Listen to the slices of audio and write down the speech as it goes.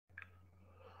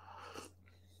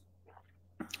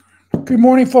Good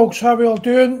morning, folks. How are we all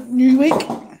doing? New week.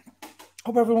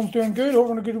 Hope everyone's doing good. Hope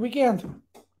we're on a good weekend.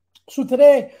 So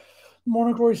today,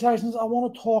 Morning Glory Sessions, I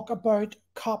want to talk about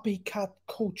copycat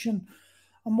coaching.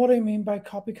 And what do I mean by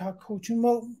copycat coaching?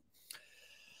 Well,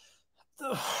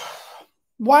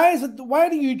 why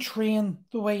do you train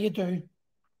the way you do?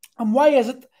 And why is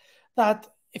it that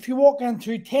if you walk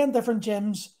into 10 different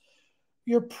gyms,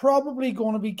 you're probably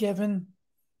going to be given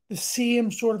the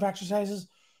same sort of exercises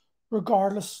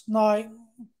regardless? Now,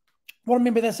 what I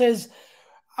mean by this is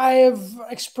I've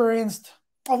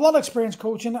a lot of experience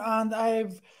coaching, and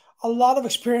I've a lot of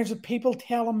experience with people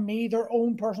telling me their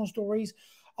own personal stories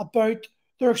about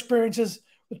their experiences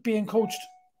with being coached.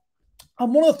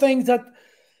 And one of the things that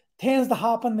tends to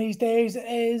happen these days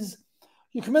is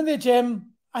you come into the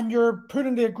gym and you're put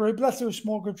into a group. Let's do a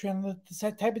small group training,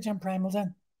 the type of gym Primal's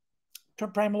in,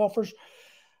 Primal offers.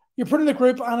 You're put in a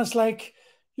group and it's like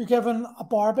you're given a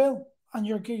barbell and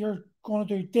you're going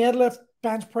to do deadlift,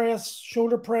 bench press,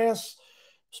 shoulder press,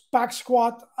 back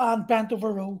squat, and bent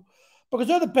over row, because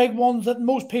they're the big ones that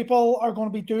most people are going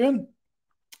to be doing,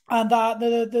 and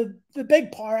the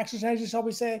big power exercises, shall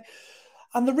we say.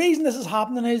 And the reason this is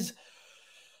happening is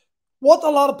what a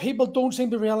lot of people don't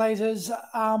seem to realize is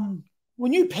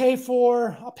when you pay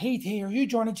for a PT or you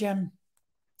join a gym,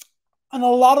 and a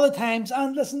lot of the times,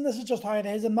 and listen, this is just how it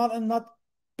is. I'm not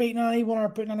beating anyone or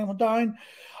putting anyone down.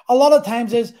 A lot of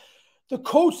times is the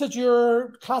coach that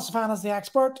you're classifying as the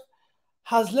expert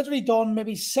has literally done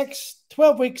maybe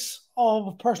 12 weeks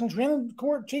of personal training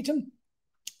teaching,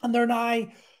 and they're now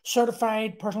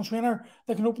certified personal trainer.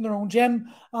 They can open their own gym,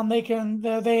 and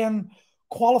they're then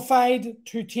qualified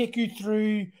to take you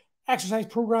through exercise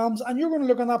programs, and you're going to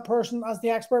look at that person as the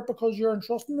expert because you're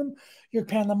entrusting them, you're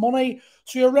paying them money,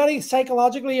 so you're ready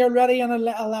psychologically, you're ready in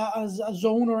a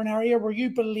zone or an area where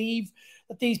you believe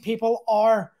that these people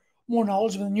are more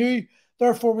knowledgeable than you,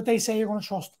 therefore what they say you're going to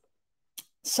trust.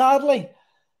 Sadly,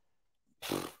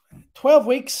 12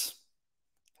 weeks,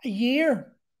 a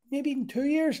year, maybe even 2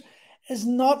 years is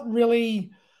not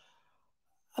really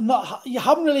you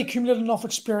haven't really accumulated enough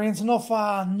experience, enough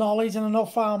knowledge, and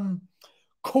enough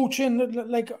coaching,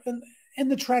 like in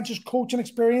the trenches coaching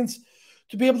experience,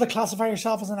 to be able to classify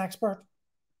yourself as an expert.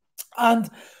 And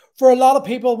for a lot of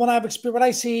people, when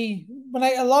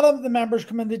a lot of the members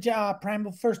come into Prime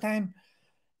the first time,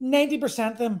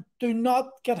 90% of them do not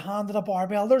get handed a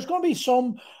barbell. There's going to be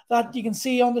some that you can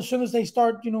see on as soon as they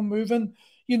start, moving,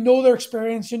 their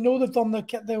experience, they've done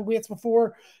the weights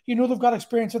before, they've got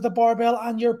experience with the barbell,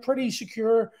 and you're pretty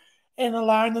secure in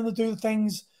allowing them to do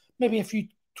things, maybe a few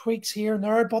tweaks here and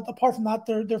there, but apart from that,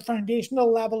 their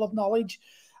foundational level of knowledge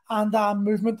and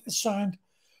movement is sound.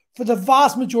 For the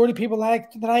vast majority of people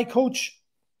that I coach,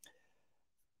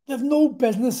 they have no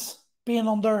business being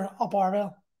under a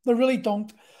barbell. They really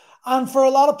don't. And for a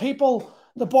lot of people,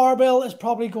 the barbell is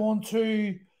probably going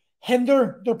to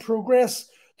hinder their progress.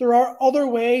 There are other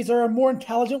ways, there are more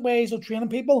intelligent ways of training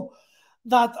people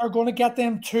that are going to get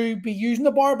them to be using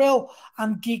the barbell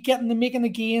and making the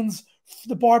gains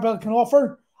the barbell can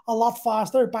offer a lot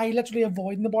faster by literally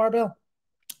avoiding the barbell.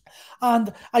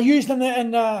 And I use them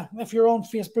if you're on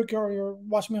Facebook or you're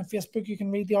watching me on Facebook, you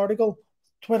can read the article,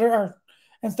 Twitter or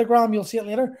Instagram, you'll see it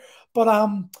later. But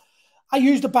I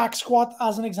use the back squat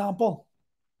as an example.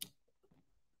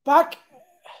 Back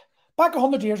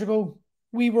 100 years ago,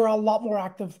 we were a lot more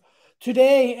active.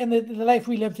 Today, in the life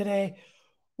we live today,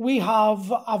 we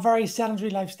have a very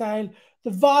sedentary lifestyle.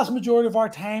 The vast majority of our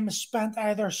time is spent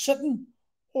either sitting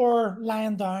or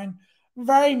lying down.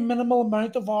 Very minimal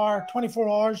amount of our 24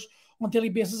 hours on a daily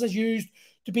basis is used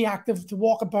to be active, to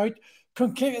walk about,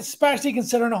 especially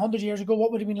considering 100 years ago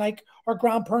what would have been like, our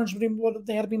grandparents what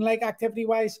they had been like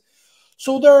activity-wise.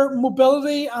 So their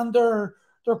mobility and their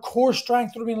core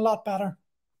strength would have been a lot better.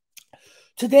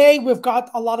 Today, we've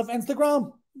got a lot of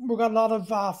Instagram, we've got a lot of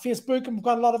Facebook, and we've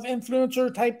got a lot of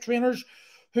influencer-type trainers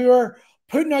who are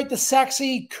putting out the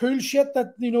sexy, cool shit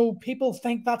that, people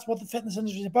think that's what the fitness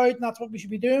industry is about, and that's what we should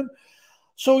be doing.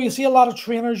 So you see a lot of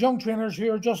trainers, young trainers,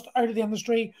 who are just out of the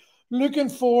industry, looking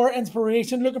for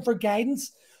inspiration, looking for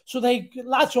guidance. So they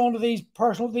latch on to these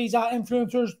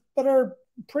influencers that are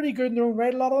pretty good in their own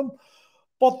right, a lot of them.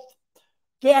 But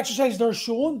the exercises they're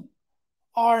showing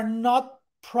are not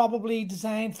probably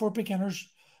designed for beginners,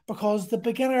 because the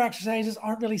beginner exercises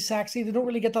aren't really sexy. They don't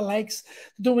really get the likes.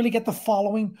 They don't really get the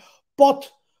following.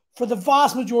 But for the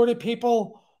vast majority of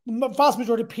people, the vast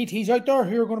majority of PTs out there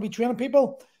who are going to be training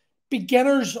people,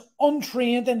 beginners,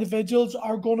 untrained individuals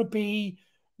are going to be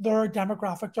their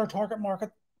demographic, their target market.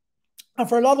 And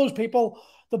for a lot of those people,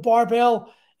 the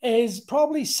barbell is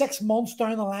probably 6 months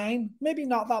down the line, maybe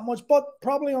not that much, but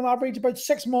probably on average about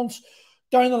 6 months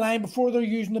down the line before they're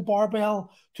using the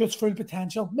barbell to its full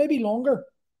potential, maybe longer.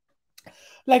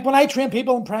 Like when I train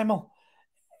people in primal,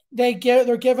 they're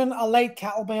given a light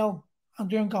kettlebell and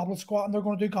doing goblet squat, and they're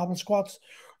going to do goblet squats.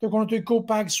 They're going to do goat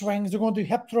bag swings. They're going to do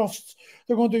hip thrusts.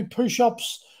 They're going to do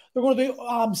push-ups. They're going to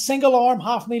do single arm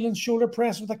half kneeling shoulder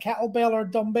press with a kettlebell or a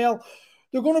dumbbell.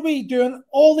 They're going to be doing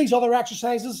all these other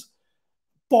exercises,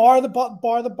 bar the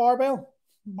barbell,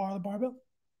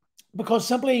 because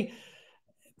simply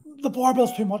the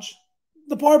barbell's too much.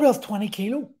 The barbell's 20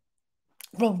 kilo.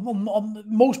 Well,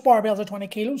 most barbells are 20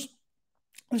 kilos.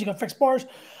 You got fixed bars,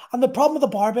 and the problem with the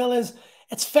barbell is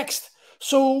it's fixed.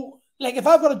 So, like if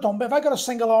I've got a dumbbell, if I've got a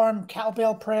single arm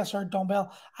kettlebell press or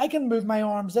dumbbell, I can move my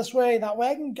arms this way, that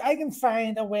way. I can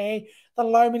find a way that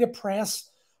allow me to press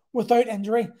without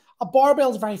injury. A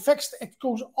barbell is very fixed. It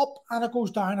goes up and it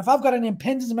goes down. If I've got any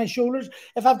impingement in my shoulders,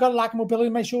 if I've got lack of mobility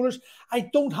in my shoulders, I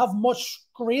don't have much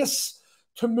grace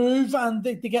to move and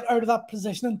to get out of that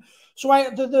positioning. So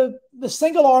the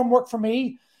single arm work for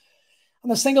me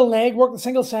and the single leg work, the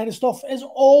single sided stuff is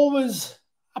always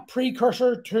a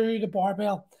precursor to the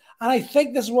barbell. And I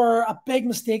think this is where a big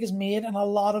mistake is made in a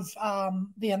lot of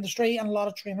the industry and a lot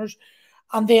of trainers.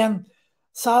 And then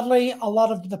sadly, a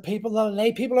lot of the people, the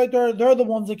lay people out there, they're the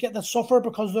ones that suffer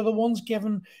because they're the ones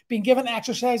being given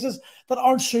exercises that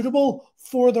aren't suitable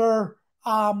for their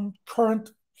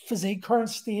current physique, current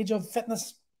stage of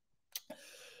fitness.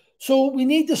 So we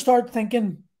need to start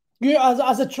thinking, you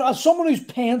as someone who's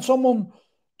paying someone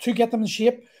to get them in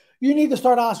shape, you need to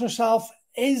start asking yourself,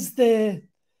 is the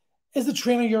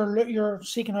trainer you're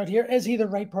seeking out here, is he the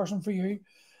right person for you?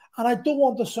 And I don't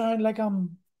want to sound like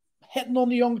I'm hitting on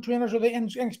the young trainers or the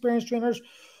inexperienced trainers,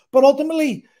 but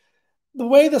ultimately, the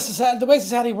way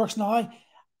society works now,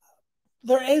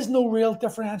 there is no real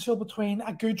differential between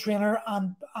a good trainer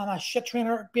and a shit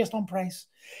trainer based on price.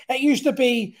 It used to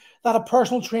be that a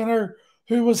personal trainer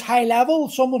who was high level,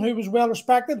 someone who was well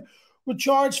respected, would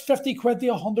charge 50 quid to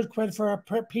 100 quid for a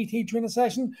PT training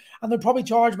session, and they'd probably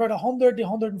charge about 100 to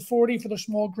 140 for their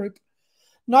small group.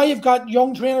 Now you've got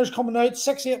young trainers coming out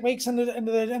 6-8 weeks into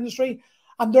the industry,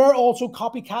 and they're also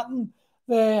copycatting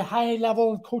the high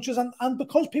level coaches. And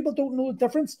because people don't know the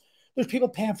difference, there's people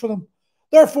paying for them.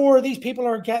 Therefore, these people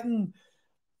are getting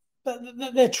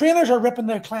the trainers are ripping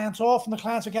their clients off, and the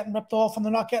clients are getting ripped off, and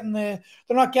they're not getting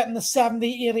the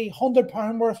 70, 80, 100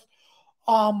 pound worth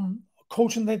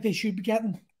coaching that they should be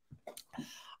getting.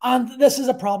 And this is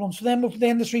a problem. So then the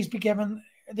industry's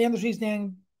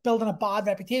then building a bad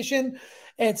reputation.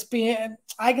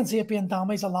 I can see it being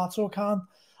damaged a lot, so it can.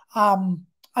 And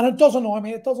it does annoy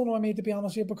me. It does annoy me, to be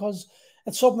honest with you, because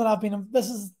it's something that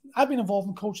I've been involved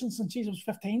in coaching since I was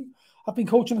 15. I've been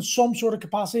coaching in some sort of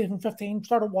capacity from 15,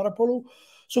 started water polo.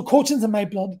 So coaching's in my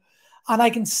blood. And I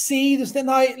can see this thing.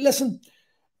 Now, listen,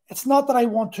 it's not that I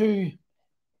want to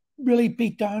really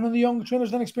beat down on the young trainers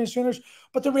and inexperienced trainers,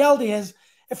 but the reality is,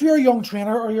 if you're a young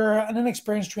trainer or you're an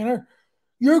inexperienced trainer,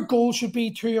 your goal should be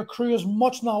to accrue as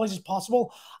much knowledge as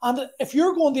possible. And if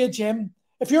you're going to a gym,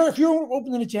 if you're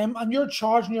opening a gym and you're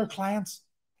charging your clients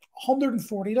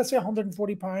 140, let's say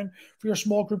 140 pound for your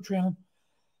small group training,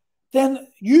 then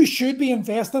you should be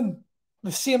investing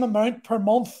the same amount per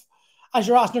month as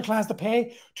you're asking your clients to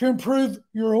pay to improve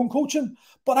your own coaching.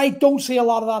 But I don't see a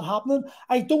lot of that happening.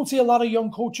 I don't see a lot of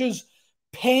young coaches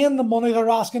paying the money they're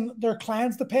asking their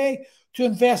clients to pay to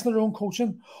invest in their own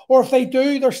coaching. Or if they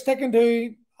do, they're sticking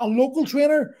to a local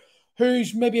trainer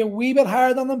who's maybe a wee bit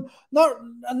higher than them.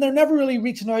 And they're never really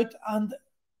reaching out and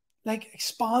like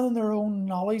expanding their own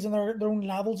knowledge and their own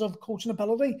levels of coaching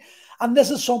ability. And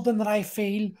this is something that I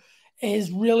feel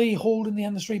is really holding the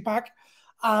industry back,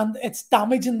 and it's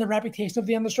damaging the reputation of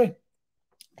the industry.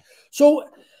 So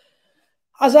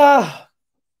as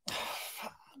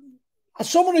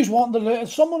someone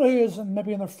someone who is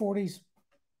maybe in their 40s,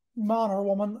 man or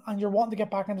woman, and you're wanting to get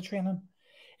back into training,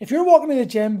 if you're walking in the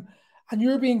gym and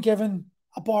you're being given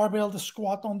a barbell to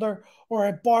squat under or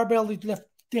a barbell to lift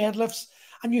deadlifts,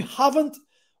 and you haven't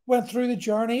went through the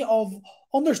journey of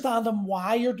understanding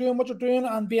why you're doing what you're doing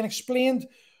and being explained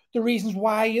the reasons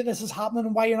why this is happening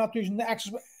and why you're not using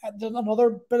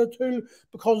another bit of tool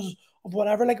because of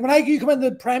whatever. Like when you come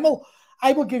into primal,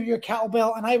 I will give you a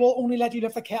kettlebell and I will only let you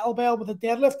lift a kettlebell with a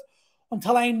deadlift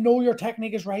until I know your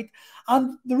technique is right.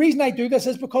 And the reason I do this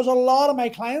is because a lot of my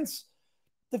clients,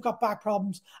 they've got back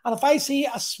problems. And if I see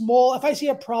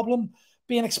a problem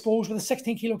being exposed with a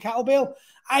 16 kilo kettlebell,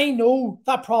 I know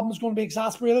that problem is going to be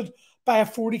exacerbated by a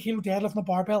 40 kilo deadlift on the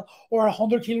barbell or a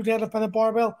 100 kilo deadlift by the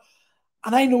barbell.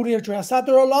 And I know to address that.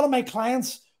 There are a lot of my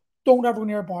clients don't ever go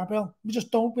near a barbell. We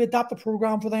just don't. We adapt the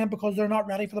program for them because they're not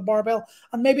ready for the barbell,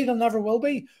 and maybe they'll never will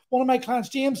be. One of my clients,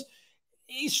 James,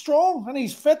 he's strong and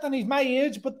he's fit and he's my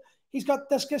age, but he's got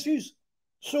disc issues.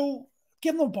 So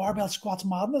giving them barbell squats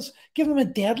madness. Giving them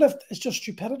a deadlift is just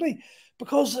stupidity,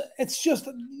 because it's just,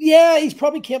 yeah, he's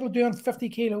probably capable of doing 50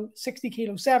 kilo, 60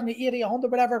 kilo, 70, 80,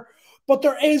 100, whatever. But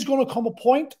there is going to come a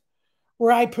point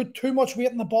where I put too much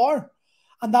weight in the bar,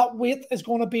 and that weight is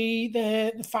going to be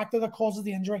the factor that causes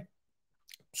the injury.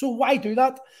 So why do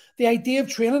that? The idea of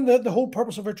training, the whole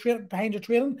purpose of behind your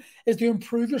training is to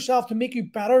improve yourself, to make you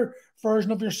better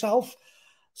version of yourself.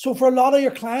 So for a lot of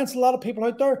your clients, a lot of people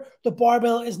out there, the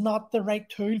barbell is not the right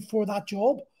tool for that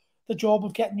job. The job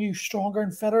of getting you stronger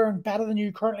and fitter and better than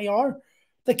you currently are.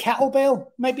 The kettlebell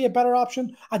might be a better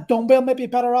option. A dumbbell might be a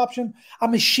better option. A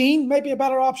machine might be a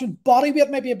better option. Body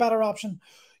weight might be a better option.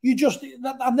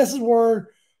 And this is where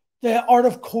the art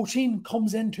of coaching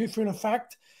comes into full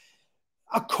effect.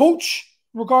 A coach,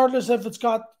 regardless if it's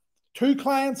got 2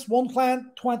 clients, 1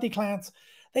 client, 20 clients,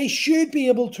 they should be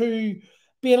able to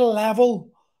be at a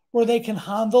level where they can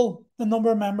handle the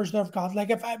number of members they've got.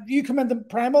 Like if you come into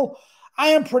Primal, I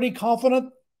am pretty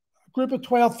confident, a group of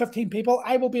 12, 15 people,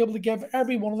 I will be able to give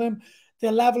every one of them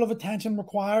the level of attention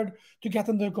required to get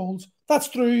them their goals. That's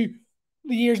through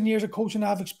the years and years of coaching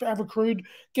I've accrued,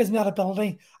 gives me that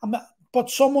ability. But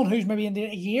someone who's maybe in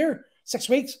a year, 6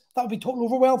 weeks, that would be total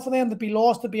overwhelm for them. They'd be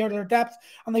lost, they'd be out of their depth,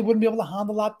 and they wouldn't be able to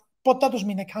handle that. But that doesn't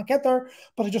mean they can't get there,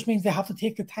 but it just means they have to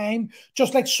take the time,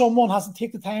 just like someone has to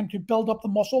take the time to build up the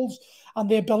muscles and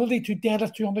the ability to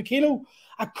deadlift 200 kilo.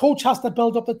 A coach has to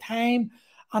build up the time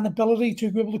and ability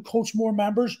to be able to coach more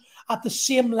members at the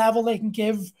same level they can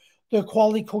give the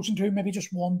quality coaching to maybe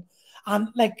just one. And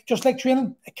just like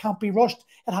training, it can't be rushed.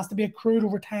 It has to be accrued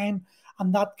over time,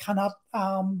 and that cannot,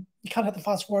 you can't hit the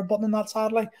fast forward button in that,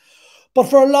 sadly. But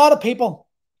for a lot of people,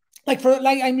 like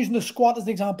I'm using the squat as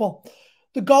the example,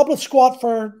 the goblet squat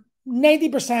for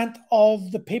 90%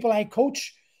 of the people I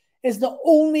coach is the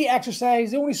only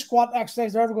exercise, the only squat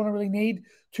exercise they're ever going to really need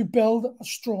to build a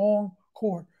strong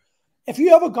core. If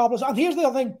you have a goblet, and here's the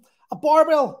other thing, a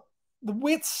barbell, the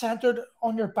weight's centered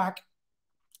on your back.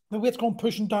 The weight's going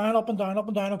pushing down, up and down, up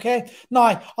and down, okay?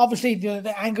 Now, obviously,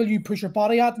 the angle you push your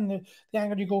body at and the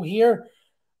angle you go here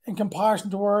in comparison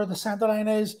to where the center line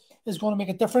is going to make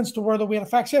a difference to where the weight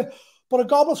affects you. But a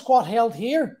goblet squat held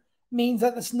here means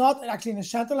that it's not actually in the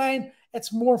center line,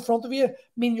 it's more in front of you,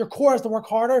 meaning your core has to work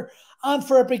harder. And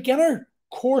for a beginner,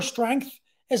 core strength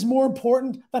is more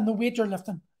important than the weight you're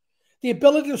lifting. The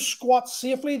ability to squat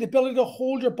safely, the ability to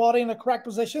hold your body in the correct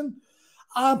position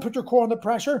and put your core under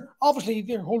pressure. Obviously,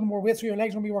 you're holding more weight, so your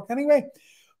legs will be working anyway.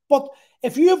 But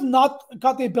if you have not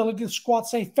got the ability to squat,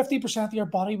 say, 50% of your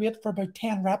body weight for about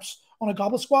 10 reps on a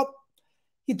goblet squat,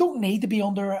 you don't need to be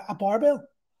under a barbell.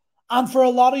 And for a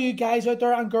lot of you guys out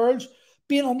there and girls,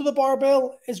 being under the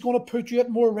barbell is going to put you at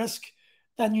more risk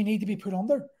than you need to be put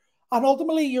under. And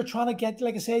ultimately, you're trying to get,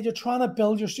 like I said, you're trying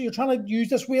to use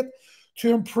this weight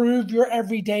to improve your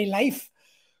everyday life.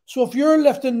 So if you're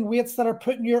lifting weights that are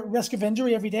putting you at risk of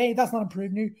injury every day, that's not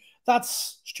improving you.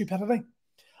 That's stupidity.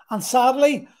 And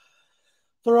sadly,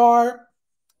 we're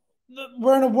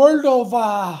in a world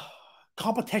of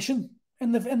competition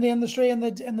in the industry, in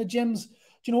the gyms.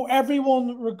 You know,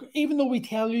 everyone, even though we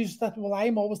tell you that, well,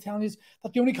 I'm always telling you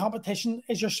that the only competition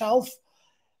is yourself.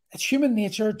 It's human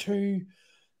nature to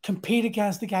compete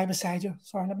against the guy beside you.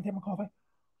 Sorry, let me take my coffee.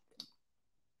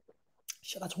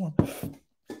 Shit, that's warm.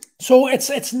 So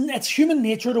it's human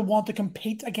nature to want to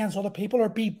compete against other people or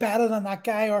be better than that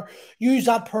guy or use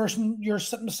that person you're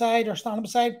sitting beside or standing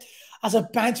beside as a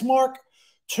benchmark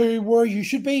to where you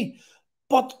should be.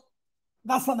 But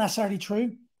that's not necessarily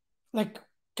true. Like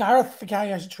Gareth, the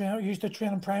guy I used to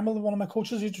train in Primal, one of my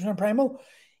coaches used to train in Primal,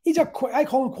 I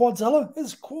call him Quadzilla.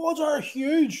 His quads are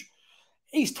huge.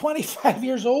 He's 25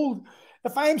 years old.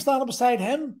 If I'm standing beside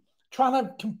him trying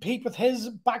to compete with his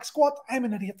back squat, I'm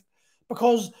an idiot.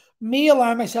 Because me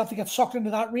allowing myself to get sucked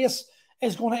into that race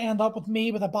is going to end up with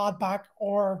me with a bad back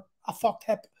or a fucked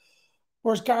hip.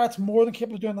 Whereas Garrett's more than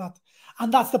capable of doing that.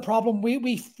 And that's the problem.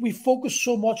 We focus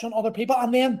so much on other people.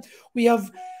 And then we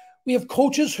have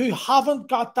coaches who haven't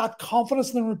got that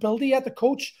confidence in their ability yet to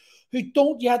coach, who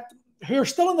are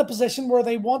still in the position where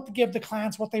they want to give the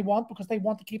clients what they want because they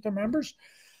want to keep their members.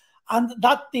 And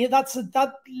that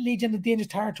leads into dangerous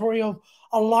territory of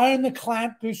allowing the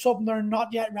client to do something they're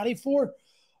not yet ready for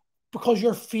because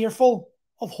you're fearful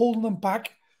of holding them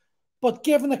back. But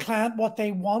giving the client what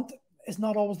they want is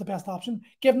not always the best option.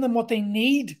 Giving them what they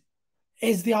need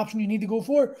is the option you need to go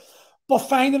for. But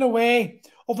finding a way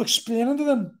of explaining to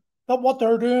them that what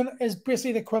they're doing is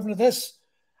basically the equivalent of this.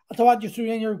 to what you're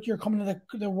doing, you're coming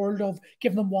to the world of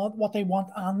giving them what they want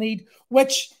and need,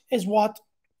 which is what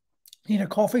you need a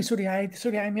coffee. So do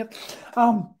I, mate.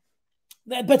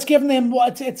 But it's giving them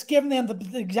it's giving them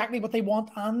exactly what they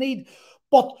want and need.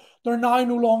 But they're now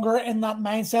no longer in that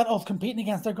mindset of competing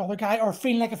against their other guy or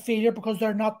feeling like a failure because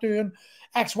they're not doing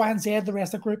X, Y, and Z the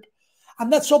rest of the group.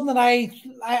 And that's something that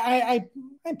I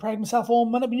pride myself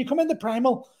on. When you come into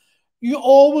Primal, you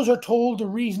always are told the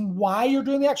reason why you're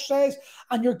doing the exercise,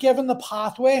 and you're given the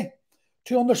pathway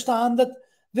to understand that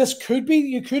this could be,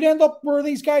 you could end up where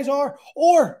these guys are,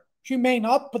 or you may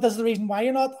not, but this is the reason why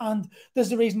you're not, and this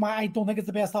is the reason why I don't think it's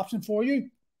the best option for you.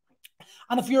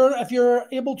 And if you're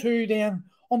able to then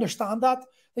understand that,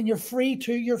 then you're freeing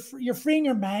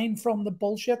your mind from the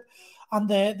bullshit and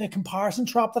the comparison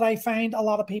trap that I find a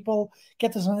lot of people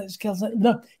get themselves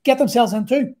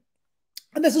into.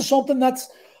 And this is something that's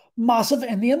massive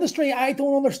in the industry. I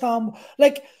don't understand.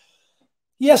 Like,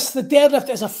 yes, the deadlift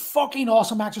is a fucking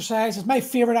awesome exercise. It's my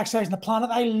favorite exercise on the planet.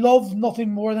 I love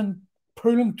nothing more than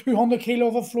pulling 200 kilo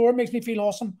off the floor. It makes me feel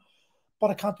awesome, but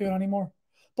I can't do it anymore.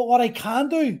 But what I can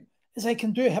do is I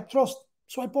can do a hip thrust.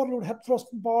 So I bought a load of hip thrust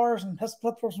bars and hip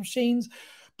thrust machines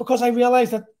because I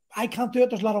realized that I can't do it.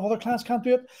 There's a lot of other clients can't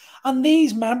do it. And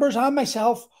these members and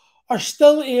myself are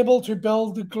still able to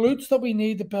build the glutes that we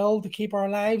need to build to keep our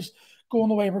lives going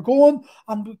the way we're going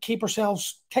and keep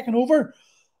ourselves ticking over.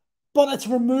 But it's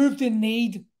removed the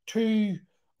need to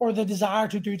or the desire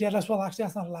to do deadlifts. Well, actually,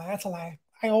 that's not a lie. That's a lie.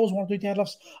 I always want to do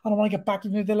deadlifts and I want to get back to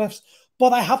doing deadlifts.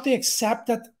 But I have to accept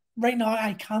that right now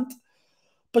I can't.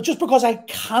 But just because I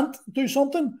can't do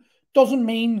something doesn't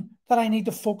mean that I need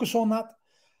to focus on that.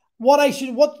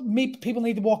 People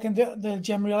need to walk into the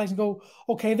gym, realize and go,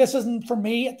 okay, this isn't for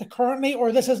me at the currently,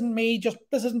 or this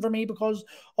isn't for me because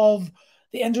of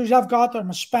the injuries I've got or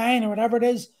my spine or whatever it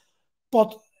is.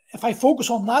 But if I focus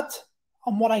on that,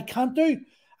 on what I can't do,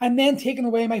 I'm then taking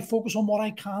away my focus on what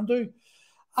I can do.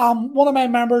 One of my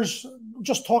members,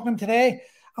 just talking today,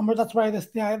 and that's why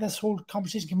this whole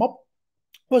conversation came up,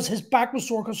 was his back was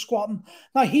sore because squatting.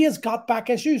 Now he has got back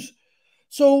issues,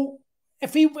 so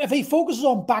if he focuses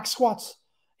on back squats,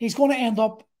 he's going to end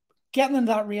up getting in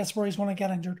that race where he's going to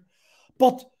get injured.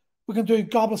 But we can do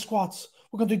goblet squats,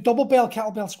 we can do double bell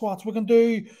kettlebell squats, we can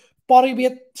do body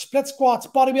weight split squats,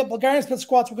 body weight Bulgarian split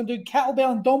squats, we can do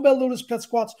kettlebell and dumbbell loaded split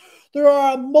squats. There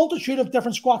are a multitude of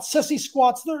different squats, sissy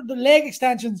squats, the leg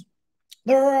extensions.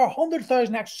 There are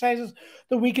 100,000 exercises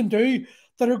that we can do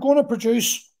that are going to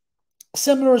produce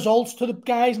similar results to the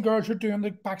guys and girls who are doing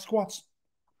the back squats.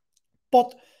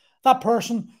 But that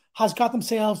person has got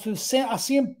themselves to the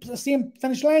same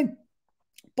finish line,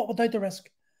 but without the risk.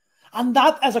 And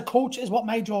that, as a coach, is what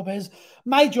my job is.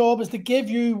 My job is to give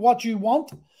you what you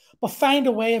want, but find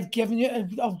a way of doing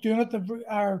it,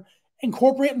 or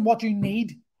incorporating what you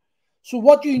need. So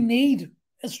what you need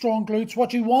is strong glutes.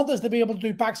 What you want is to be able to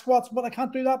do back squats, but I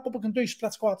can't do that. But we can do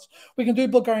split squats. We can do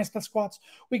Bulgarian split squats.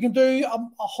 We can do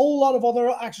a whole lot of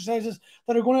other exercises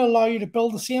that are going to allow you to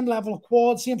build the same level of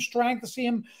quad, same strength, the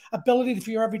same ability for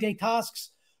your everyday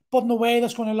tasks, but in a way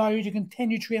that's going to allow you to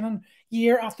continue training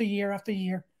year after year after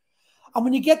year. And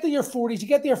when you get to your 40s, you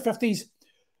get to your 50s,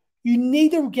 you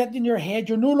need to get in your head,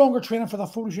 you're no longer training for the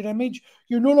photo shoot image.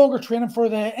 You're no longer training for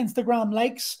the Instagram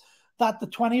likes that the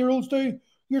 20-year-olds do.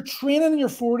 You're training in your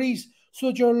 40s so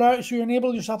that you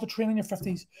enable yourself to train in your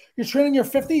 50s. You're training in your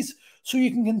 50s so you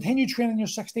can continue training in your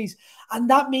 60s. And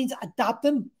that means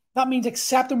adapting. That means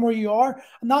accepting where you are.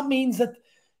 And that means that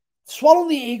swallowing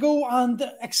the ego and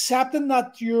accepting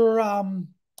that you're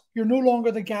no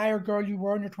longer the guy or girl you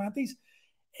were in your 20s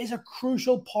is a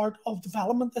crucial part of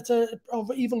development. It's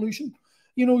of evolution.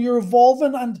 You know, you're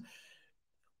evolving, and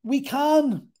we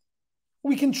can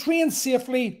train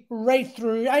safely right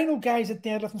through. I know guys that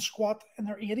deadlift and squat in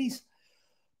their 80s,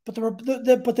 but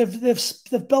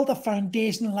they've built a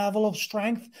foundation level of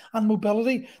strength and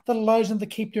mobility that allows them to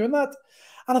keep doing that.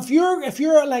 And if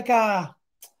you're like a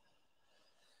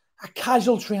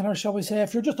casual trainer, shall we say,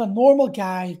 if you're just a normal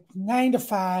guy, 9 to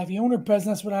 5, you own your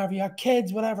business, whatever, you have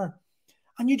kids, whatever,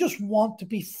 and you just want to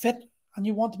be fit and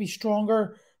you want to be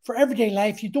stronger for everyday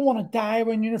life, you don't want to die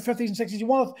when you're in your 50s and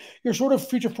 60s, you're sort of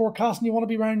future forecasting, you want to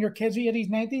be around your kids' 80s,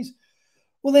 90s,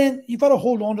 well then you've got to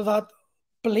hold on to that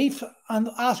belief and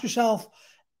ask yourself,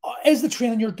 is the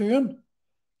training you're doing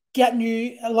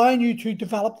allowing you to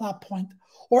develop that point?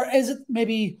 Or is it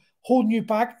maybe holding you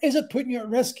back? Is it putting you at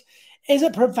risk? Is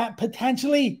it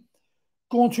potentially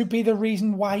going to be the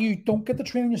reason why you don't get the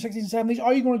training in your 60s and 70s?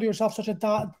 Are you going to do yourself such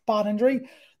a bad injury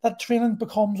that training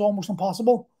becomes almost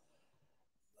impossible?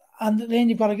 And then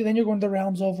you're going to the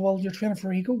realms of, well, you're training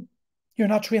for ego. You're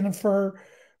not training for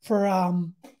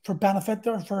for benefit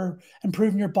or for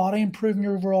improving your body, improving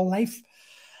your overall life.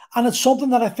 And it's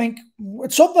something that I think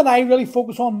it's something I really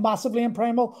focus on massively in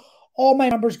Primal. All my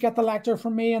members get the lecture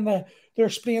from me, and they're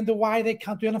explained to why they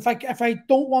can't do it. And if I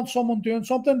don't want someone doing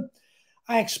something,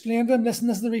 I explain to them, listen,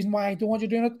 this is the reason why I don't want you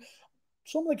doing it.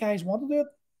 Some of the guys want to do it.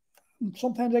 And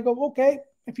sometimes I go, okay,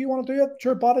 if you want to do it, it's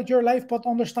your body, it's your life, but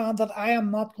understand that I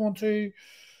am not going to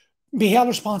be held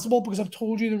responsible because I've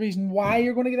told you the reason why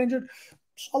you're going to get injured.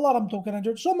 A lot of them don't get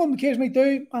injured. Some of them occasionally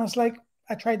do, and it's like,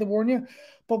 I tried to warn you,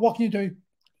 but what can you do?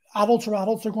 Adults are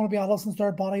adults. They're going to be adults. It's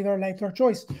their body, their life, their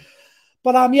choice.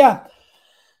 But yeah,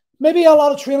 maybe a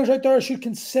lot of trainers out there should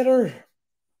consider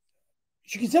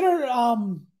you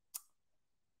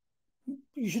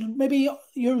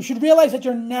should realize that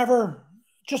you're never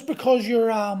just because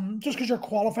you're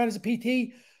qualified as a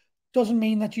PT doesn't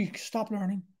mean that you stop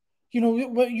learning. You know,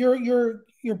 your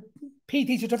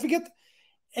PT certificate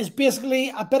is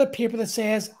basically a bit of paper that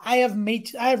says I have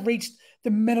reached the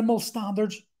minimal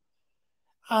standards.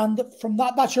 And from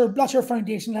that's your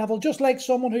foundation level. Just like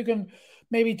someone who can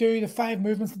maybe do the 5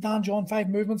 movements, the Dan John 5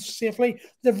 movements safely,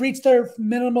 they've reached their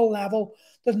minimal level.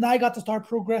 They've now got to start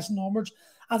progressing onwards.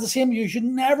 As the same, you should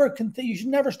never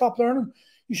stop learning.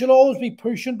 You should always be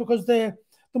pushing, because the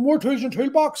more tools in your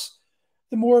toolbox,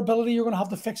 the more ability you're going to have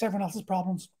to fix everyone else's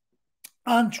problems.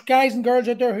 And guys and girls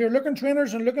out there who are looking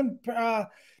trainers and looking to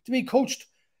be coached,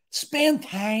 spend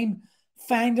time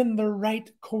finding the right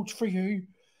coach for you.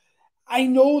 I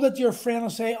know that your friend will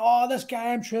say, oh, this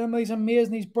guy I'm training with, he's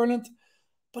amazing, he's brilliant,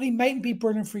 but he mightn't be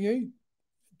brilliant for you.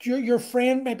 Your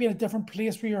friend might be in a different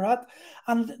place where you're at,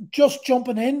 and just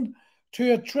jumping in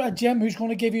to a gym who's going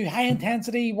to give you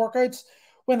high-intensity workouts,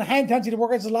 when the high-intensity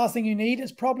workouts is the last thing you need,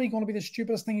 is probably going to be the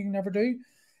stupidest thing you can ever do.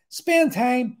 Spend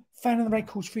time finding the right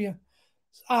coach for you.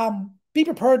 Be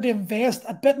prepared to invest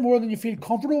a bit more than you feel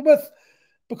comfortable with,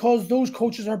 because those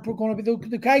coaches are going to be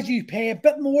the guys you pay a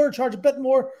bit more, charge a bit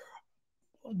more.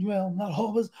 Well, not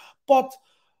always, but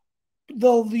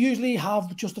they'll usually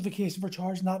have justification for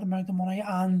charging that amount of money,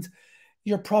 and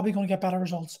you're probably going to get better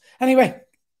results. Anyway,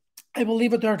 I will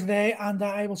leave it there today, and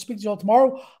I will speak to you all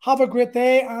tomorrow. Have a great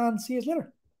day, and see you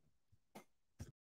later.